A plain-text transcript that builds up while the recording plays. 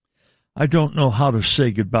I don't know how to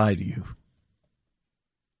say goodbye to you.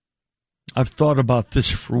 I've thought about this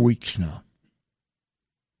for weeks now.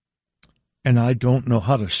 And I don't know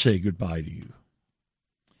how to say goodbye to you.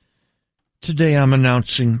 Today I'm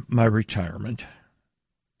announcing my retirement.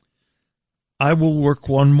 I will work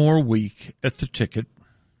one more week at the ticket,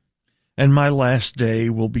 and my last day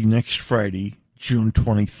will be next Friday, June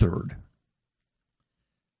 23rd.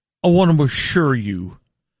 I want to assure you,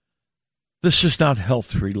 this is not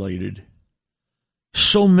health related.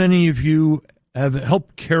 So many of you have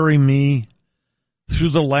helped carry me through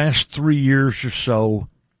the last 3 years or so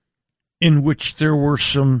in which there were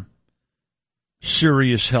some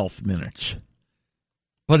serious health minutes.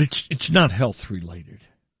 But it's not health related.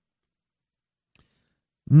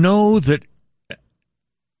 Know that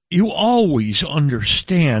you always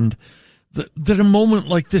understand that a moment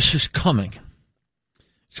like this is coming.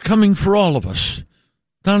 It's coming for all of us.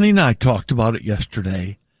 Donnie and I talked about it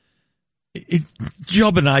yesterday.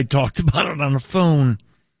 Jub and I talked about it on the phone.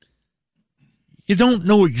 You don't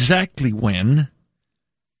know exactly when,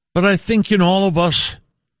 but I think in all of us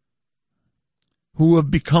who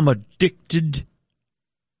have become addicted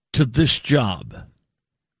to this job,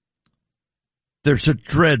 there's a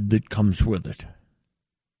dread that comes with it.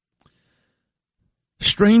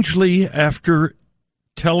 Strangely, after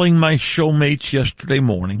telling my showmates yesterday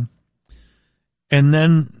morning, and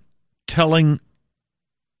then telling,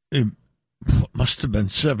 it must have been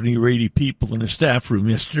 70 or 80 people in the staff room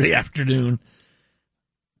yesterday afternoon,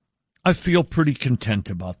 I feel pretty content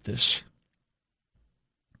about this.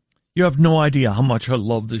 You have no idea how much I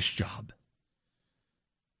love this job.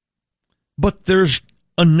 But there's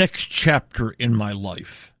a next chapter in my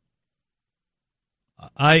life.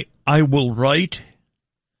 I will write.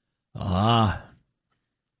 I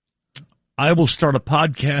will start a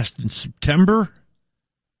podcast in September.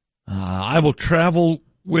 I will travel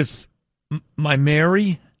with my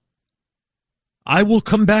Mary. I will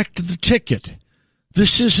come back to the ticket.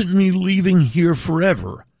 This isn't me leaving here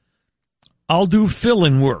forever. I'll do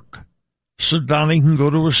fill-in work so Donnie can go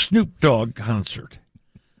to a Snoop Dogg concert.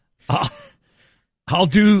 I'll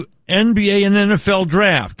do NBA and NFL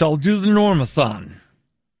draft. I'll do the Normathon.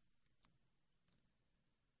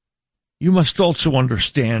 You must also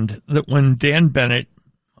understand that when Dan Bennett,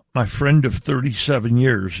 my friend of 37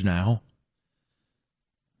 years now,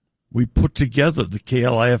 we put together the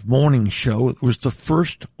KLIF morning show. It was the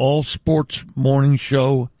first all-sports morning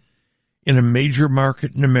show in a major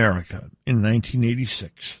market in America in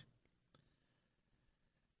 1986.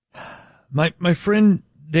 My friend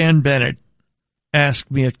Dan Bennett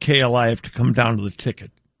asked me at KLIF to come down to the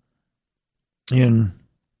ticket. In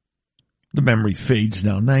the memory fades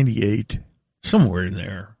now, 98, somewhere in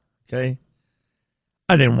there, okay?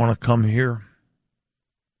 I didn't want to come here.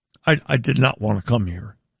 I did not want to come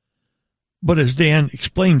here. But as Dan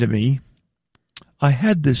explained to me, I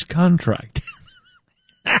had this contract.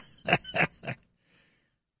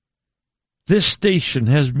 This station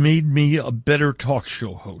has made me a better talk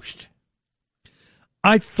show host.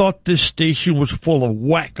 I thought this station was full of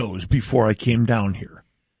wackos before I came down here.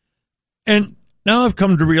 And now I've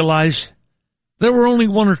come to realize there were only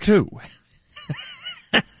one or two.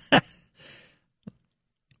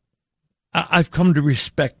 I've come to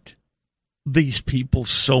respect these people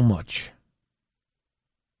so much.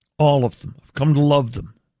 All of them. I've come to love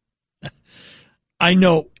them. I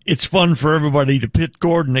know it's fun for everybody to pit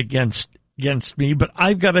Gordon against me, but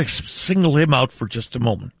I've got to single him out for just a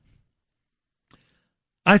moment.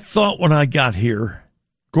 I thought when I got here,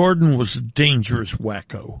 Gordon was a dangerous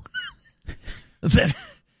wacko. Then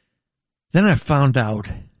I found out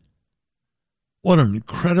what an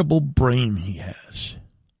incredible brain he has.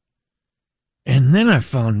 And then I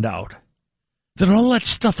found out that all that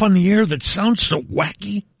stuff on the air that sounds so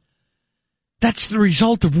wacky, that's the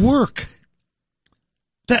result of work.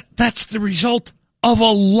 That's the result of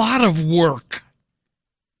a lot of work.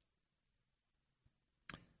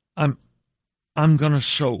 I'm going to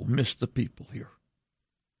so miss the people here.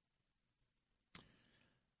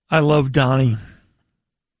 I love Donnie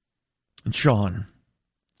and Sean,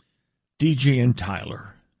 DJ and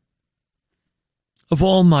Tyler. Of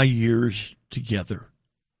all my years together,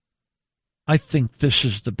 I think this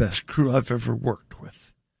is the best crew I've ever worked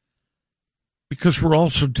with. Because we're all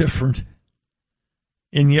so different,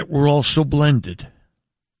 and yet we're all so blended.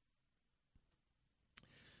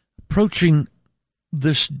 Approaching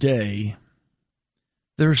this day,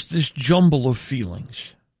 there's this jumble of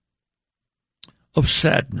feelings, of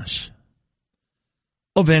sadness,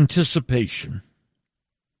 of anticipation,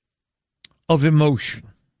 of emotion,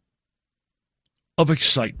 of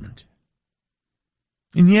excitement.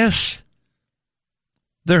 And yes,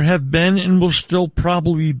 there have been and will still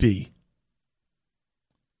probably be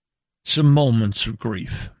some moments of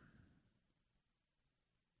grief.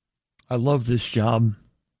 I love this job.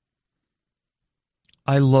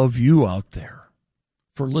 I love you out there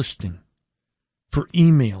for listening, for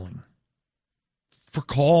emailing, for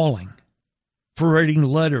calling, for writing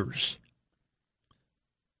letters.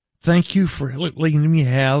 Thank you for letting me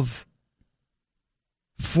have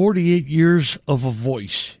 48 years of a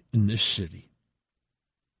voice in this city.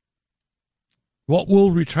 What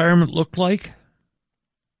will retirement look like?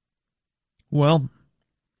 Well,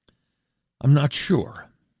 I'm not sure.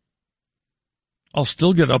 I'll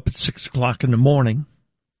still get up at 6 o'clock in the morning.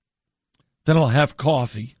 Then I'll have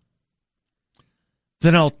coffee.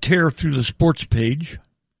 Then I'll tear through the sports page.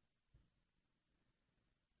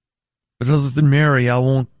 But other than Mary, I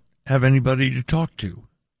won't have anybody to talk to.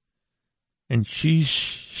 And she's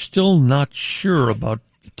still not sure about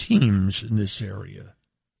the teams in this area,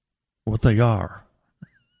 what they are.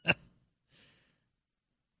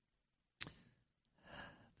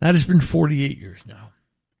 That has been 48 years now.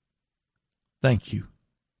 Thank you.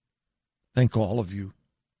 Thank all of you.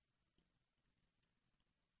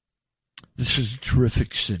 This is a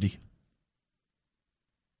terrific city.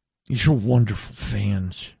 These are wonderful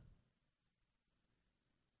fans.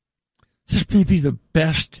 This may be the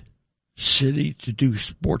best city to do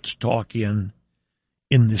sports talk in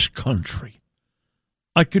this country.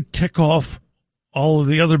 I could tick off all of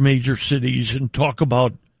the other major cities and talk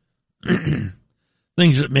about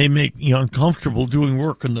things that may make me uncomfortable doing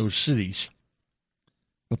work in those cities.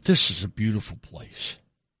 But this is a beautiful place.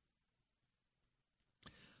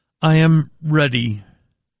 I am ready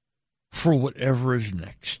for whatever is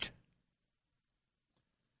next.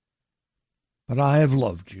 But I have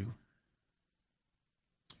loved you.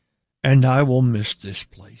 And I will miss this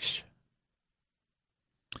place.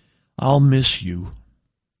 I'll miss you.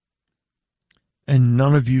 And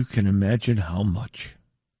none of you can imagine how much.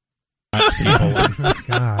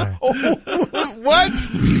 God. What?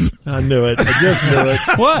 I knew it. I just knew it.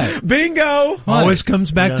 What? Bingo. Always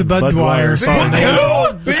comes back to Bud Dwyer.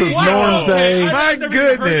 Bingo. This is Norm's Day. My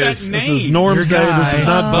goodness. This is Norm's Day. This is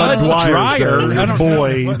not Bud Dwyer's Day.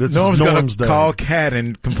 Boy, this Norm's is going Norm's to Day. call Cat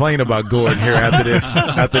and complain about Gordon here after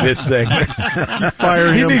this segment.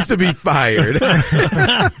 Fire He him. needs to be fired.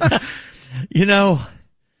 You know,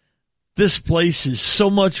 this place is so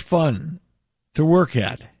much fun to work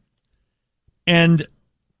at. And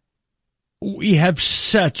we have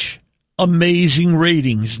such amazing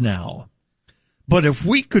ratings now. But if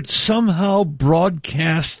we could somehow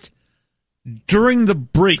broadcast during the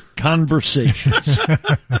break conversations,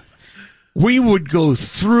 we would go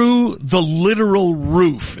through the literal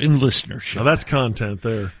roof in listenership. Now that's content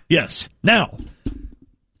there. Yes. Now,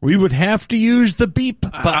 we would have to use the beep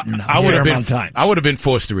button. I would have been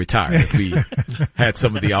forced to retire if we had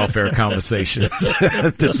some of the off-air conversations.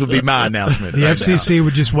 This would be my announcement. The FCC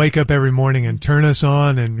would just wake up every morning and turn us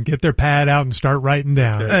on and get their pad out and start writing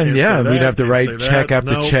down. And yeah, we'd have to write check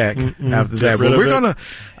after check after that. But we're going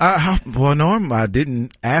to, well, Norm, I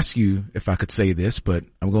didn't ask you if I could say this, but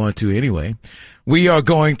I'm going to anyway. We are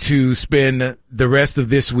going to spend the rest of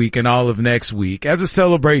this week and all of next week as a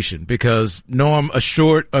celebration because Norm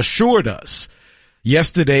assured us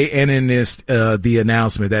yesterday and in this, the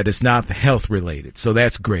announcement that it's not health related. So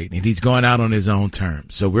that's great. And he's going out on his own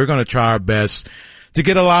terms. So we're going to try our best to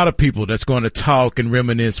get a lot of people that's going to talk and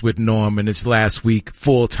reminisce with Norm in this last week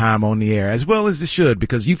full time on the air, as well as it should,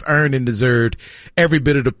 because you've earned and deserved every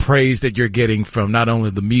bit of the praise that you're getting from not only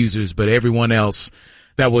the Musers, but everyone else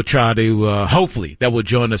that will try to, hopefully that will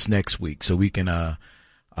join us next week so we can,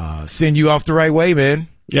 send you off the right way, man.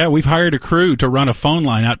 Yeah, we've hired a crew to run a phone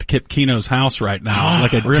line out to Kip Keno's house right now,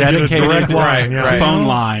 like a dedicated phone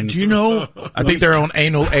line. Do you know? I think they're on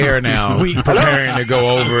anal air now, preparing to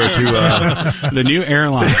go over to the new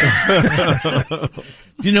airline.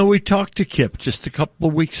 You know, we talked to Kip just a couple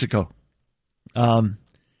of weeks ago, and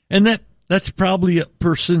that's probably a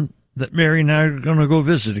person that Mary and I are going to go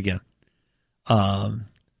visit again.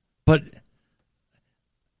 But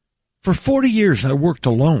for 40 years, I worked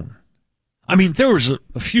alone. I mean, there was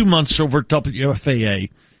a few months over at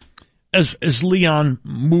WFAA as Leon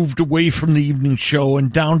moved away from the evening show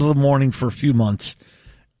and down to the morning for a few months.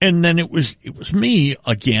 And then it was me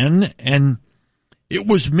again, and it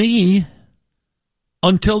was me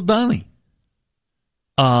until Donnie.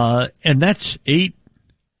 And that's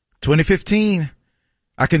 2015.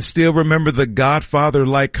 I can still remember the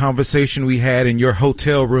Godfather-like conversation we had in your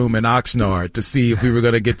hotel room in Oxnard to see if we were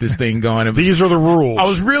going to get this thing going. These are the rules. I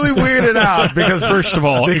was really weirded out because, first of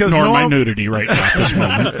all, ignore my nudity right now at this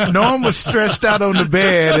moment. Norm was stretched out on the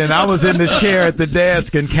bed, and I was in the chair at the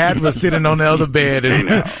desk, and Kat was sitting on the other bed. And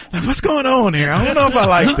like, what's going on here? I don't know if I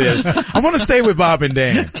like this. I want to stay with Bob and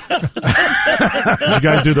Dan. Did you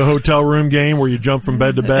guys do the hotel room game where you jump from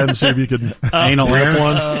bed to bed and see if you could anal rip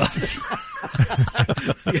one?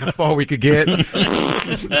 See how far we could get. Like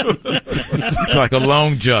a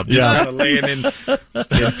long jump. Just kind of laying in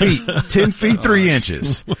 10 feet. 10 feet, 3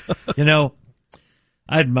 inches. You know,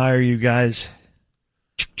 I admire you guys.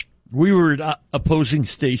 We were at opposing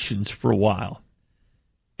stations for a while,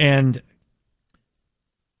 and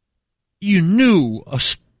you knew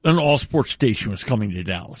an all-sports station was coming to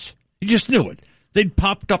Dallas. You just knew it. They'd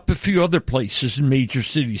popped up a few other places in major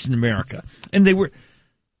cities in America, and they were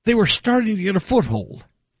starting to get a foothold.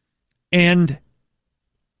 And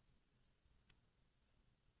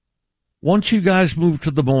once you guys moved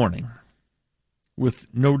to the morning, with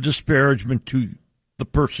no disparagement to the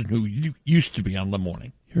person who used to be on the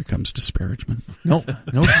morning. Here comes disparagement. No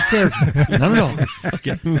disparagement. None at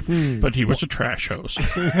all. But he was a trash host.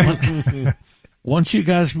 Once you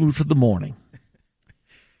guys moved to the morning,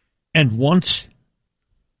 and once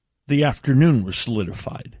the afternoon was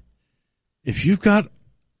solidified, if you've got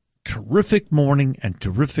terrific morning and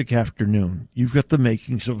terrific afternoon, you've got the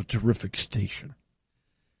makings of a terrific station.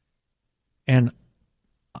 And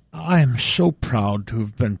I am so proud to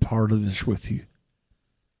have been part of this with you,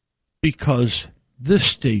 because this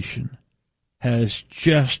station has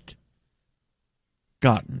just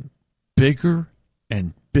gotten bigger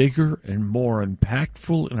and bigger and more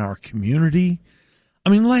impactful in our community. I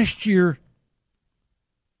mean, last year,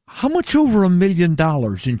 how much over $1 million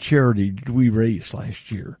in charity did we raise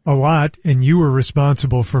last year? A lot, and you were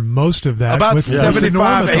responsible for most of that. About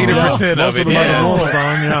 75-80% of it.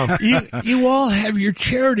 Yes. You all have your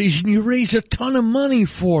charities, and you raise a ton of money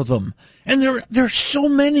for them. And there's so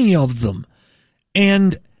many of them.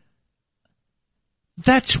 And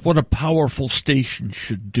that's what a powerful station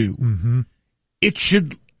should do. Mm-hmm. It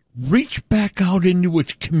should reach back out into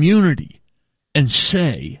its community and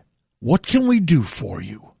say, what can we do for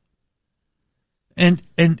you?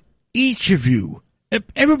 And each of you,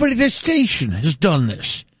 everybody at this station has done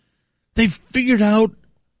this. They've figured out,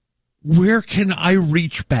 where can I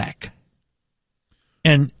reach back?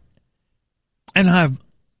 And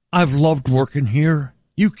I've loved working here.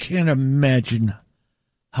 You can't imagine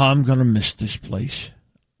how I'm going to miss this place.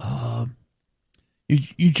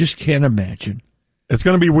 You just can't imagine. It's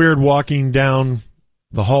going to be weird walking down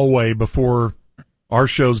the hallway before our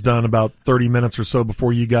show's done, about 30 minutes or so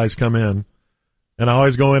before you guys come in. And I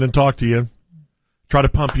always go in and talk to you, try to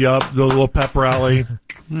pump you up, do a little pep rally.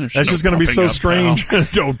 That's just going to be so strange.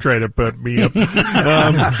 Don't try to put me up.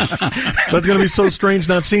 That's going to be so strange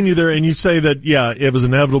not seeing you there. And you say that, yeah, it was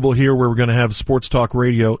inevitable here where we're going to have sports talk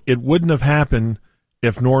radio. It wouldn't have happened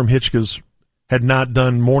if Norm Hitchkes had not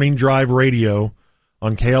done morning drive radio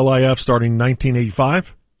on KLIF starting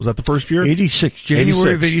 1985. Was that the first year? 86,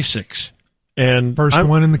 January of 86. And first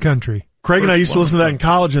one in the country. Craig and I used to listen to that in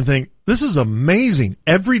college and think, this is amazing.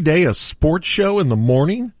 Every day a sports show in the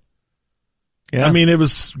morning. Yeah. I mean, it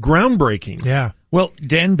was groundbreaking. Yeah. Well,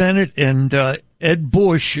 Dan Bennett and Ed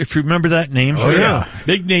Bush, if you remember that name. Oh, yeah.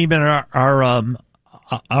 Big name in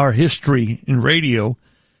our history in radio.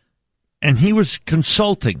 And he was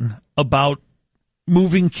consulting about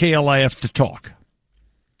moving KLIF to talk.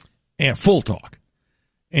 And full talk.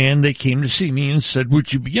 And they came to see me and said,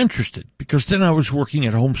 would you be interested? Because then I was working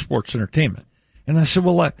at Home Sports Entertainment. And I said,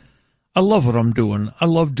 well, I love what I'm doing. I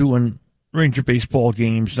love doing Ranger baseball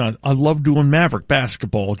games. And I love doing Maverick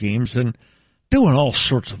basketball games and doing all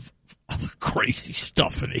sorts of other crazy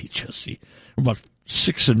stuff at HSC. About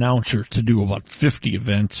 6 announcers to do about 50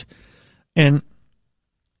 events. And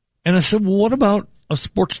I said, well, what about a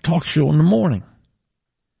sports talk show in the morning?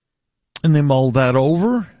 And they mulled that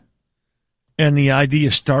over. And the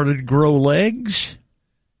idea started to grow legs,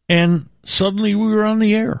 and suddenly we were on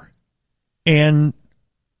the air. And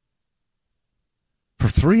for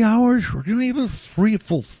 3 hours, we're going to be able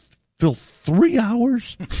to fill 3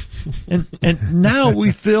 hours, and now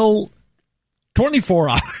we fill 24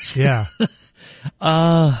 hours. Yeah.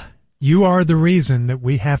 You are the reason that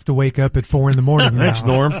we have to wake up at 4 a.m. now. Thanks,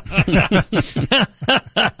 Norm.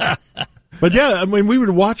 But yeah, I mean, we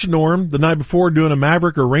would watch Norm the night before doing a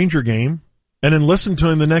Maverick or Ranger game. And then listen to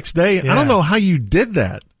him the next day. Yeah. I don't know how you did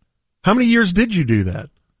that. How many years did you do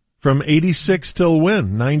that? From 86 till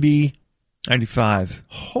when? 90? 95.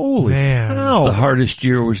 Holy Man. cow. The hardest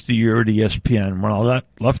year was the year at ESPN when I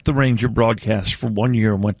left the Ranger broadcast for 1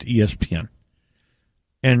 year and went to ESPN.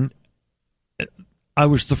 And I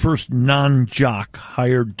was the first non-jock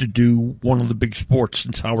hired to do one of the big sports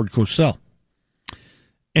since Howard Cosell.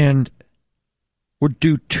 And would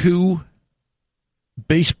do 2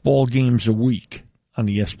 baseball games a week on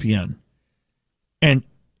ESPN. And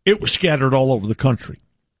it was scattered all over the country.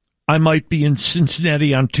 I might be in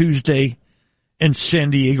Cincinnati on Tuesday and San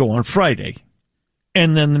Diego on Friday.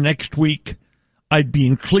 And then the next week, I'd be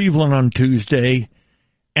in Cleveland on Tuesday,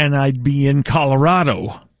 and I'd be in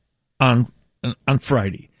Colorado on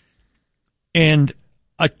Friday. And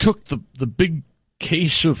I took the big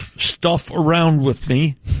case of stuff around with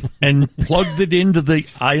me and plugged it into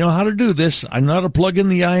I know how to do this. I know how to plug in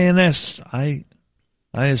the INS. ISN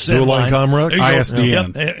line.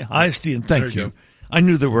 ISDN. Yep, ISDN, thank you. I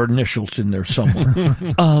knew there were initials in there somewhere.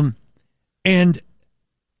 And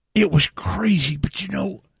it was crazy, but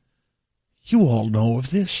you all know of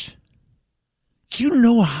this. You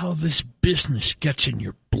know how this business gets in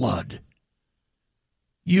your blood.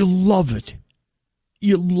 You love it.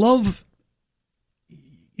 You love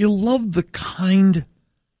the kind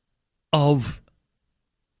of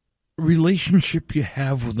relationship you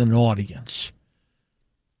have with an audience.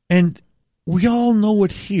 And we all know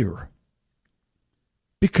it here.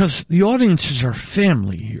 Because the audience is our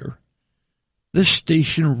family here. This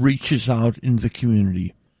station reaches out into the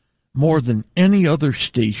community more than any other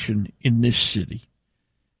station in this city.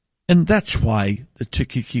 And that's why the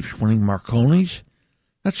ticket keeps winning Marconi's.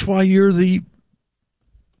 That's why you're the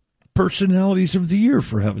personalities of the year,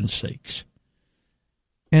 for heaven's sakes.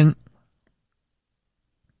 And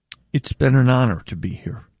it's been an honor to be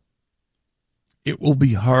here. It will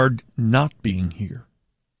be hard not being here.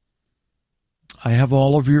 I have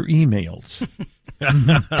all of your emails.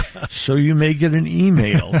 So you may get an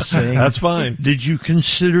email saying, that's fine. Did you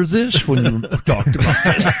consider this when you talked about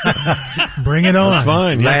this? Bring it on. That's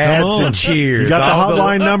fine. Lads and cheers. You got the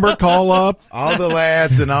hotline number, call up. All the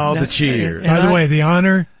lads and all the cheers. By the way, the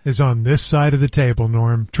honor is on this side of the table,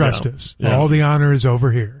 Norm. Trust us. Yeah. All the honor is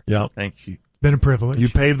over here. Yeah. Thank you. Been a privilege. You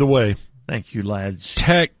paved the way. Thank you, lads.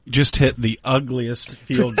 Tech just hit the ugliest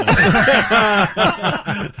field goal. Boy,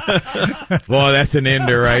 that's an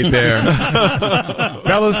ender right there.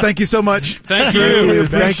 Fellas, thank you so much. Thank you. Really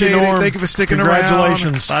appreciate Thank you, it. Norm. Thank you for sticking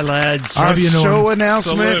Congratulations. Bye, lads. around. Our Love you, Norm. show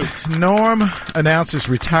announcement, Norm announces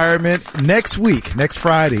retirement next week. Next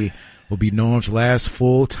Friday will be Norm's last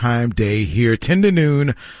full-time day here, 10 to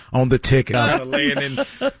noon on the ticket. Laying in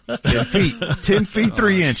 10 feet, 10 feet,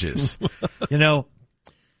 3 inches.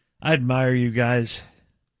 I admire you guys.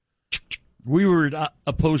 We were at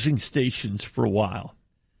opposing stations for a while,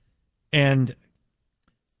 and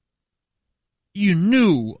you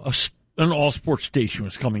knew an all-sports station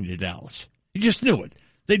was coming to Dallas. You just knew it.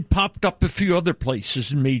 They'd popped up a few other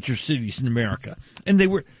places in major cities in America, and they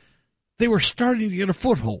were starting to get a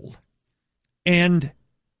foothold. And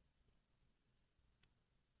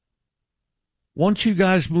once you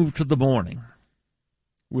guys moved to the morning,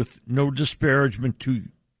 with no disparagement to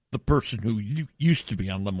the person who used to be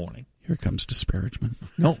on the morning. Here comes disparagement.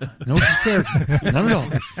 No disparagement. Not at all.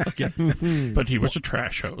 Okay. But he was a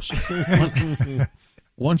trash host.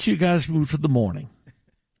 Once you guys moved to the morning,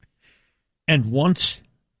 and once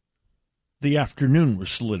the afternoon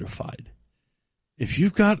was solidified, if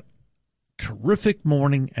you've got terrific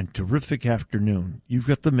morning and terrific afternoon, you've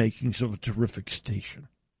got the makings of a terrific station.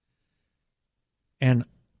 And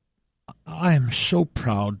I am so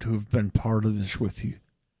proud to have been part of this with you,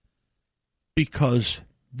 because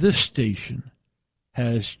this station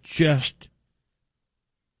has just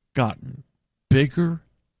gotten bigger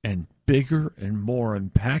and bigger and more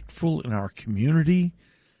impactful in our community.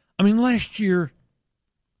 I mean, last year,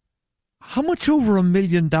 how much over $1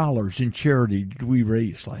 million in charity did we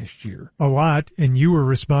raise last year? A lot, and you were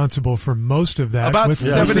responsible for most of that. About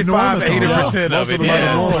 75, 80% of it.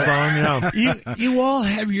 Yes. You all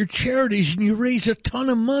have your charities, and you raise a ton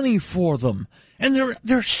of money for them. And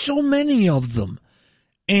there's so many of them.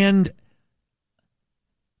 And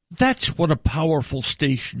that's what a powerful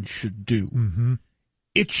station should do. Mm-hmm.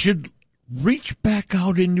 It should reach back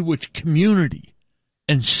out into its community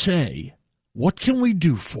and say, what can we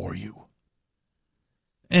do for you?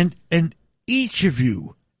 And each of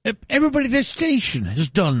you, everybody at this station has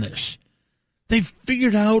done this. They've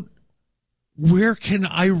figured out, where can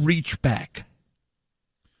I reach back?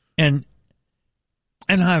 And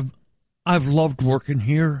I've loved working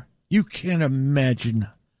here. You can't imagine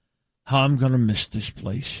how I'm going to miss this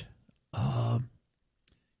place.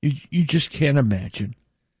 You just can't imagine.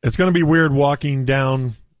 It's going to be weird walking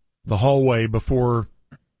down the hallway before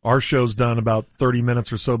our show's done, about 30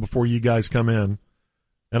 minutes or so before you guys come in.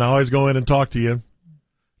 And I always go in and talk to you,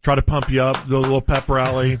 try to pump you up, do a little pep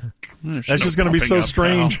rally. That's just going to be so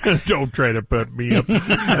strange. Don't try to put me up.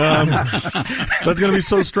 That's going to be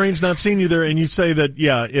so strange not seeing you there. And you say that,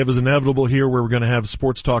 yeah, it was inevitable here where we're going to have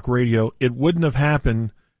sports talk radio. It wouldn't have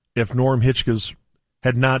happened if Norm Hitchkes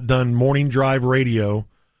had not done morning drive radio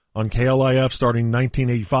on KLIF starting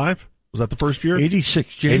 1985. Was that the first year?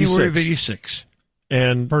 86, January of 86.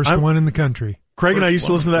 And first one in the country. Craig and I used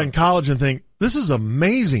to listen to that in college and think, this is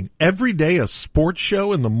amazing. Every day a sports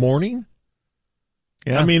show in the morning?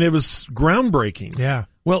 Yeah. I mean, it was groundbreaking. Yeah.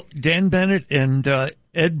 Well, Dan Bennett and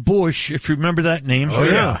Ed Bush, if you remember that name. Oh,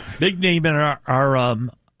 yeah. Big name in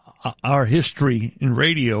our history in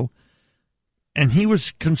radio. And he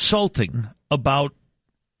was consulting about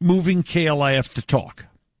moving KLIF to talk,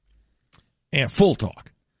 and full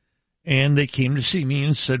talk. And they came to see me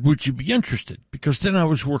and said, would you be interested? Because then I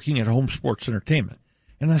was working at Home Sports Entertainment.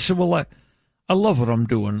 And I said, well, I love what I'm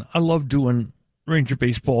doing. I love doing Ranger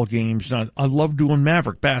baseball games. And I love doing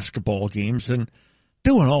Maverick basketball games and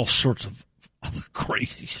doing all sorts of other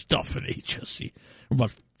crazy stuff at HSC.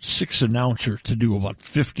 About 6 announcers to do about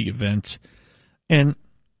 50 events. And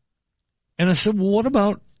I said, well, what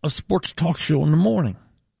about a sports talk show in the morning?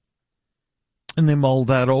 And they mulled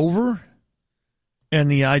that over. And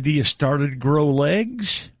the idea started to grow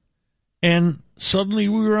legs, and suddenly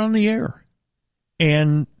we were on the air.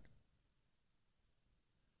 And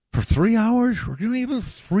for 3 hours, we're going to be able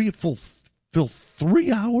to fill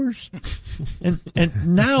 3 hours, and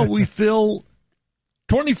now we fill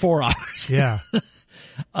 24 hours. Yeah.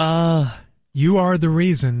 You are the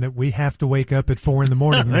reason that we have to wake up at 4 a.m.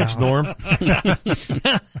 now. Thanks, Norm.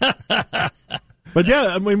 But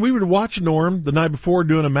yeah, I mean, we would watch Norm the night before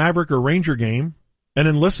doing a Maverick or Ranger game. And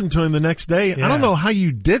then listen to him the next day. Yeah. I don't know how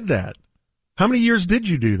you did that. How many years did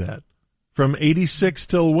you do that? From 86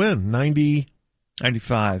 till when?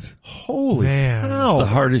 95. Holy cow. The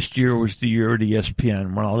hardest year was the year at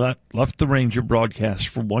ESPN. When I left the Ranger broadcast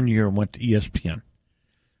for 1 year and went to ESPN.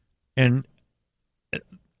 And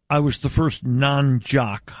I was the first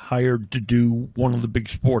non-jock hired to do one of the big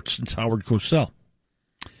sports since Howard Cosell.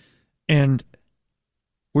 And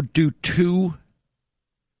would do 2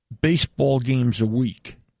 baseball games a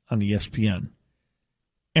week on ESPN.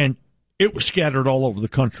 And it was scattered all over the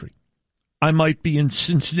country. I might be in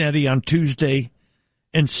Cincinnati on Tuesday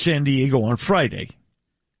and San Diego on Friday.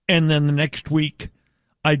 And then the next week,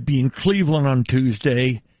 I'd be in Cleveland on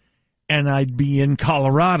Tuesday and I'd be in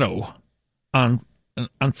Colorado on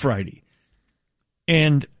Friday.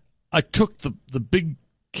 And I took the big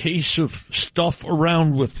case of stuff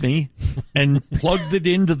around with me and plugged it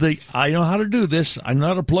into I know how to do this. I know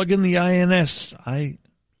how to plug in the INS. ISN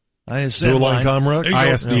line.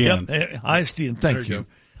 ISDN. Yep, ISDN, thank you.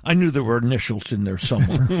 I knew there were initials in there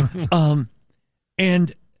somewhere.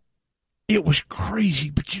 And it was crazy,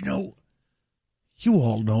 but you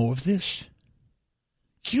all know of this.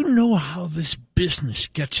 You know how this business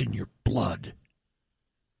gets in your blood.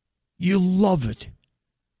 You love it.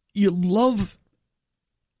 You love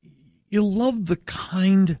the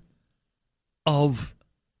kind of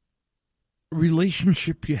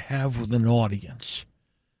relationship you have with an audience.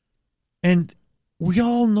 And we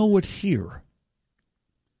all know it here.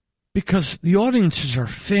 Because the audience is our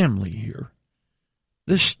family here.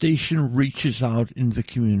 This station reaches out into the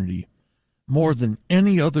community more than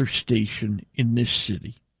any other station in this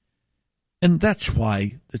city. And that's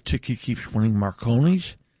why the ticket keeps winning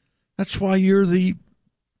Marconi's. That's why you're the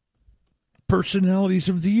personalities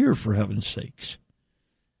of the year, for heaven's sakes.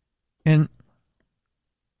 And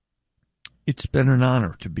it's been an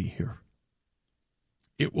honor to be here.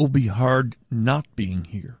 It will be hard not being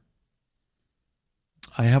here.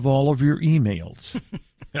 I have all of your emails.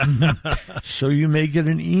 So you may get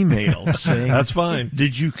an email saying, that's fine.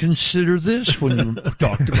 Did you consider this when you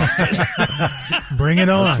talked about this? Bring it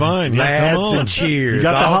on. That's fine. Lads and cheers. You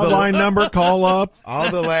got the hotline number, call up. All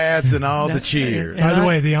the lads and all the cheers. By the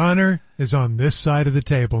way, the honor is on this side of the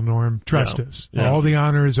table, Norm. Trust us. Yeah. All the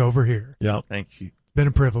honor is over here. Yeah. Thank you. Been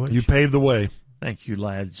a privilege. You paved the way. Thank you,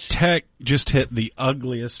 lads. Tech just hit the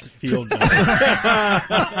ugliest field goal.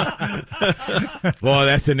 Boy,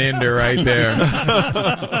 that's an ender right there.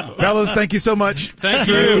 Fellas, thank you so much. Thank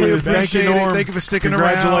you. Really appreciate Norm. it. Thank you for sticking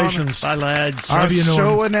Congratulations. around. Bye, lads. Our you, Norm.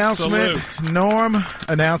 show announcement, Salute. Norm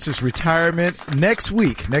announces retirement next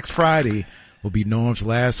week. Next Friday will be Norm's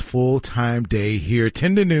last full-time day here,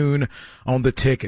 10 to noon on the Ticket.